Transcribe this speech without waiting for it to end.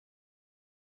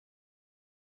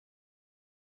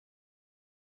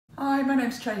Hi, my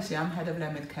name's Tracy. I'm head of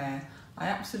LWC Care. I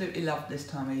absolutely love this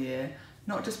time of year,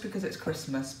 not just because it's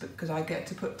Christmas, but because I get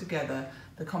to put together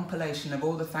the compilation of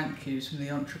all the thank yous from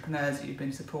the entrepreneurs that you've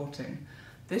been supporting.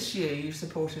 This year you've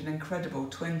supported an incredible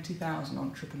 20,000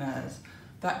 entrepreneurs.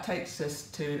 That takes us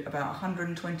to about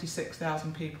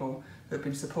 126,000 people who have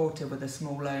been supported with a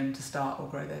small loan to start or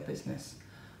grow their business.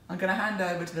 I'm going to hand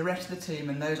over to the rest of the team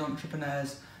and those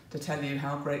entrepreneurs to tell you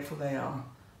how grateful they are.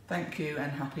 Thank you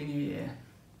and Happy New Year.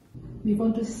 We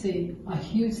want to say a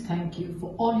huge thank you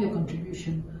for all your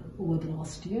contribution over the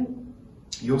last year.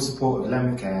 Your support of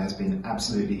LWC Care has been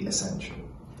absolutely essential.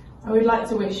 I would like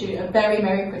to wish you a very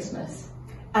Merry Christmas.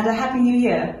 And a Happy New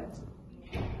Year.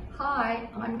 Hi,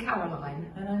 I'm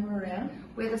Caroline. And I'm Maria.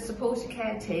 We're the Supporter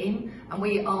Care team and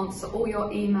we answer all your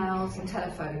emails and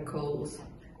telephone calls.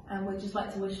 And we'd just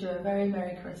like to wish you a very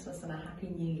Merry Christmas and a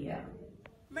Happy New Year.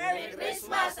 Merry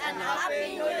Christmas and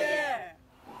Happy New Year!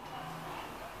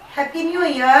 Happy New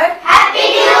Year! Happy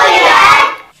New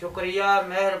Year! शुक्रिया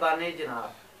मेहरबानी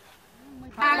जनाब.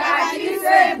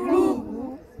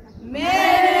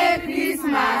 Merry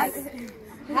Christmas!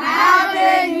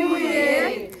 Happy New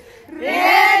Year!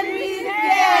 Ready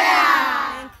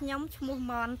Care! ខ្ញុំឈ្មោះ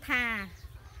មនថា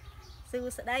សួ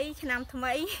ស្តីឆ្នាំថ្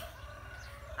មី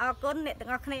អរគុណអ្នកទាំ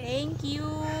ងអស់គ្នា Thank you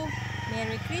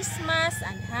Merry Christmas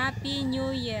and Happy New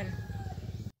Year.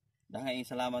 Dahil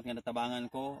salamat nga natabangan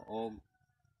ko o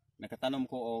nakatanom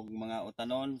ko og mga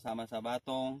utanon sama sa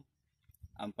batong,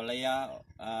 ampalaya,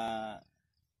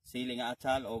 sili nga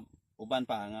atsal o uban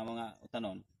pa nga mga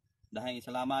utanon. Dahil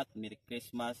salamat, Merry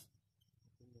Christmas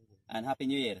and Happy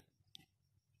New Year.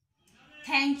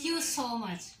 Thank you so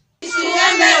much. Wish you a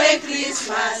Merry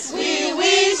Christmas. We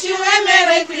wish you a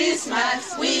Merry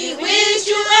Christmas. We wish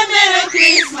you a Merry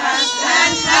Christmas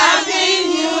and Happy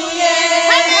New Year.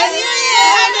 Happy New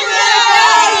Year. Happy New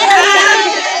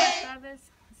Year.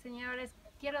 Señores,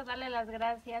 quiero darle las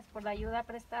gracias por la ayuda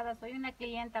prestada. Soy una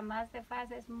clienta más de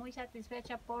Fases, muy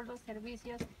satisfecha por los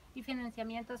servicios y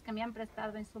financiamientos que me han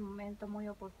prestado en su momento muy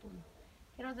oportuno.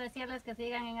 Quiero decirles que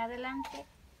sigan en adelante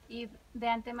y de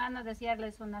antemano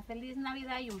desearles una feliz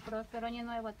Navidad y un próspero año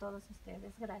nuevo a todos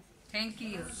ustedes. Gracias. Thank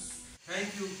you.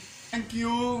 Thank you. Thank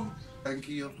you. Thank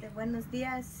you. Buenos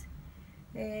días.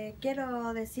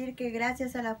 Quiero decir que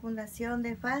gracias a la Fundación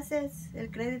de Fases,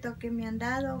 el crédito que me han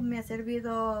dado me ha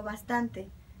servido bastante,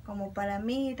 como para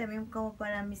mí y también como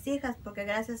para mis hijas, porque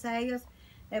gracias a ellos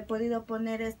he podido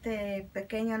poner este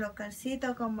pequeño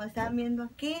localcito como están viendo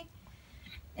aquí.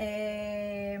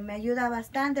 Me ayuda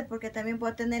bastante porque también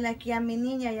puedo tener aquí a mi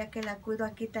niña ya que la cuido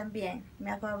aquí también.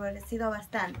 Me ha favorecido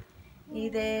bastante.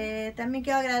 Y también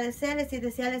quiero agradecerles y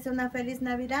desearles una feliz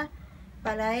Navidad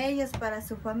para ellos, para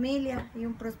su familia y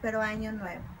un próspero año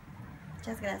nuevo.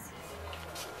 Muchas gracias.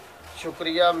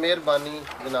 शुक्रिया मेहरबानी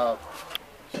जनाब.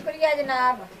 शुक्रिया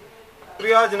जनाब.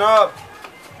 शुक्रिया जनाब.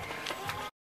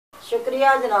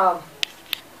 शुक्रिया जनाब.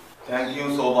 Thank you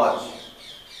so much.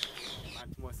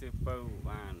 មកសៀវពៅ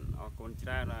បានអរគុណច្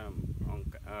រើន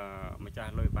ម្ចា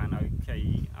ស់លុយបានឲ្យខ្ចី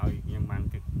ឲ្យខ្ញុំបាន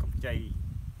កម្ចី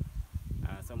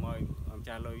សូមឲ្យម្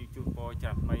ចាស់លុយជួបពរ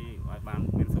ចាស់ថ្មីឲ្យបាន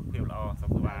មានសុខភាពល្អសុខ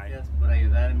សប្បាយ Gracias por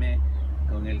ayudarme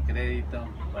con el crédito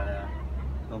para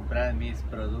comprar mis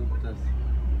productos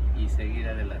y seguir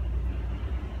adelante.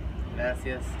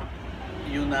 Gracias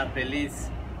y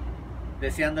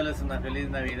deseándoles una feliz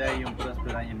Navidad y un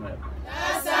próspero año nuevo.